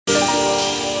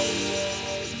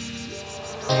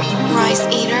Spice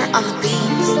Eater on the beats.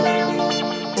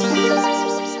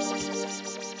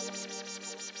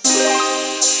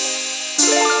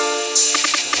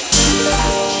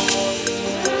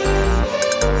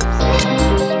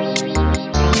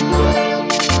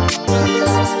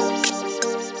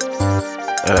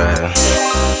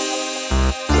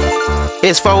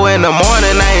 It's 4 in the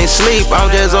morning, I ain't sleep,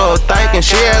 I'm just all thinking.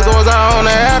 She asked was I on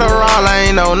the Adderall, I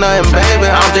ain't know nothing, baby.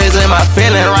 I'm just in my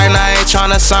feeling right now, ain't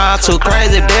tryna sound too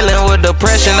crazy. Dealing with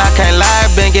depression, I can't lie,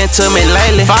 been getting to me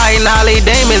lately. Fighting all these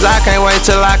demons, I can't wait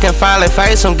till I can finally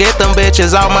face them. Get them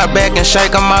bitches off my back and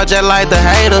shake them out just like the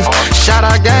haters. Shout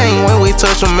out gang when we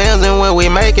touch them ends and when we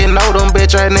make it. Know them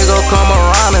bitch ass niggas come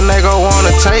around and they gon'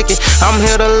 wanna take it. I'm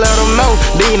here to let them know,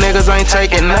 these niggas ain't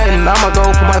taking nothing. I'ma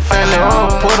go put my family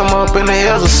on, put them up in the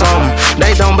hills or something.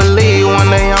 They don't believe one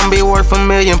day I'm be worth $1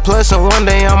 million plus, and one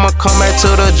day I'ma come back to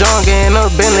the jungle in a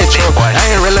Bentley truck. I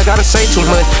ain't really gotta say too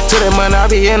much, to that money I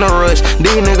be in a rush.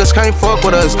 These niggas can't fuck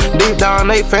with us, deep down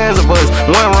they fans of us.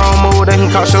 One wrong move they can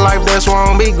cost your life, that's why I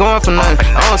don't be going for nothing.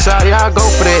 On side, y'all go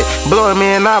for that, blow it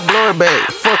me and I blow it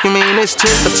back. Fuck you mean, it's tip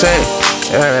attack.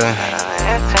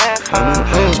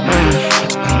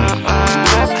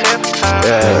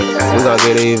 Yeah, we gon'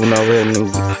 get it even over here, nigga.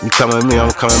 You coming with me,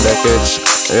 I'm coming back at you.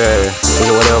 Yeah,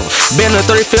 whatever. Been to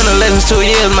 3 feeling lessons 2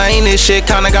 years, man. This shit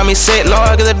kinda got me set.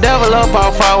 Lord, get the devil up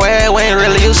off our way. We ain't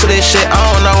really used to this shit. I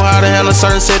don't know how to handle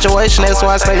certain situations, that's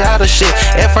why I stay out of shit.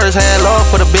 At first had love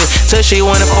for the bitch, till she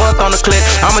went and forth on the clip.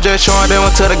 I'ma just show them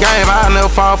to the game. I'll never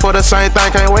fall for the same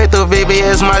thing. Can't wait till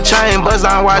VVS my chain. Buzz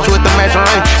down, watch with the match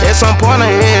ring. At some point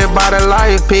in everybody's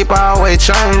life, people always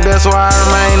change. That's why I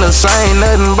remain the same.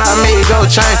 Nothing by me go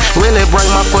change. Really break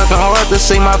my fucking heart to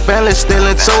see my family still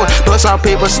into it. Plus our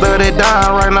people stood it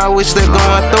down, right now we still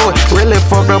going through it. Really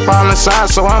fucked up all inside,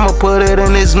 so I'ma put it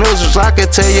in this music. So I can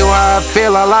tell you how I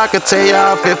feel, all I can tell you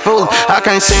how I feel foolish. I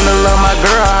can't seem to love my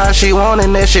girl how she want it,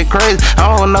 that shit crazy.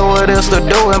 I don't know what else to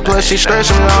do, and plus she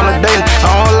stressing me on the daily. I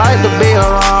don't like to be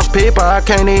around people, I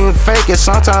can't even fake it.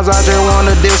 Sometimes I just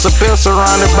wanna disappear,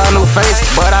 surrounded by new faces.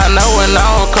 But I know when I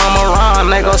don't come around,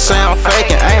 they gon' say I'm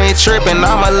faking. I ain't tripping,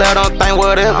 I'ma let them think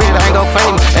what if it ain't gon' fake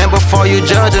me. And before you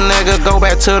judge a nigga, go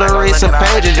back to the recent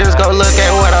pages. Just go look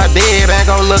at what I did and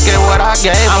go look at what I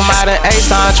gave. I'm out of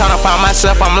H-Town tryna find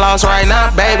myself, I'm lost right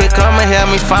now, baby. Come and help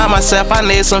me find myself, I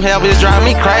need some help, it's drive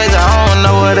me crazy. I don't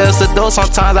know what else to do,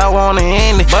 sometimes I wanna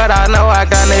end it, but I know I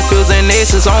got nephews and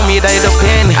nieces on me, they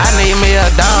dependent. I need me a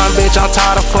dime, bitch, I'm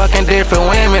tired of fucking different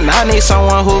women. I need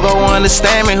someone who gon'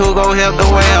 understand me, who gon' help the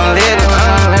way I'm living.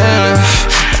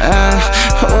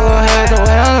 Who gon' help the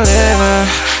way I'm living?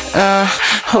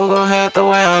 Who gon' help the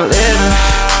way I'm living?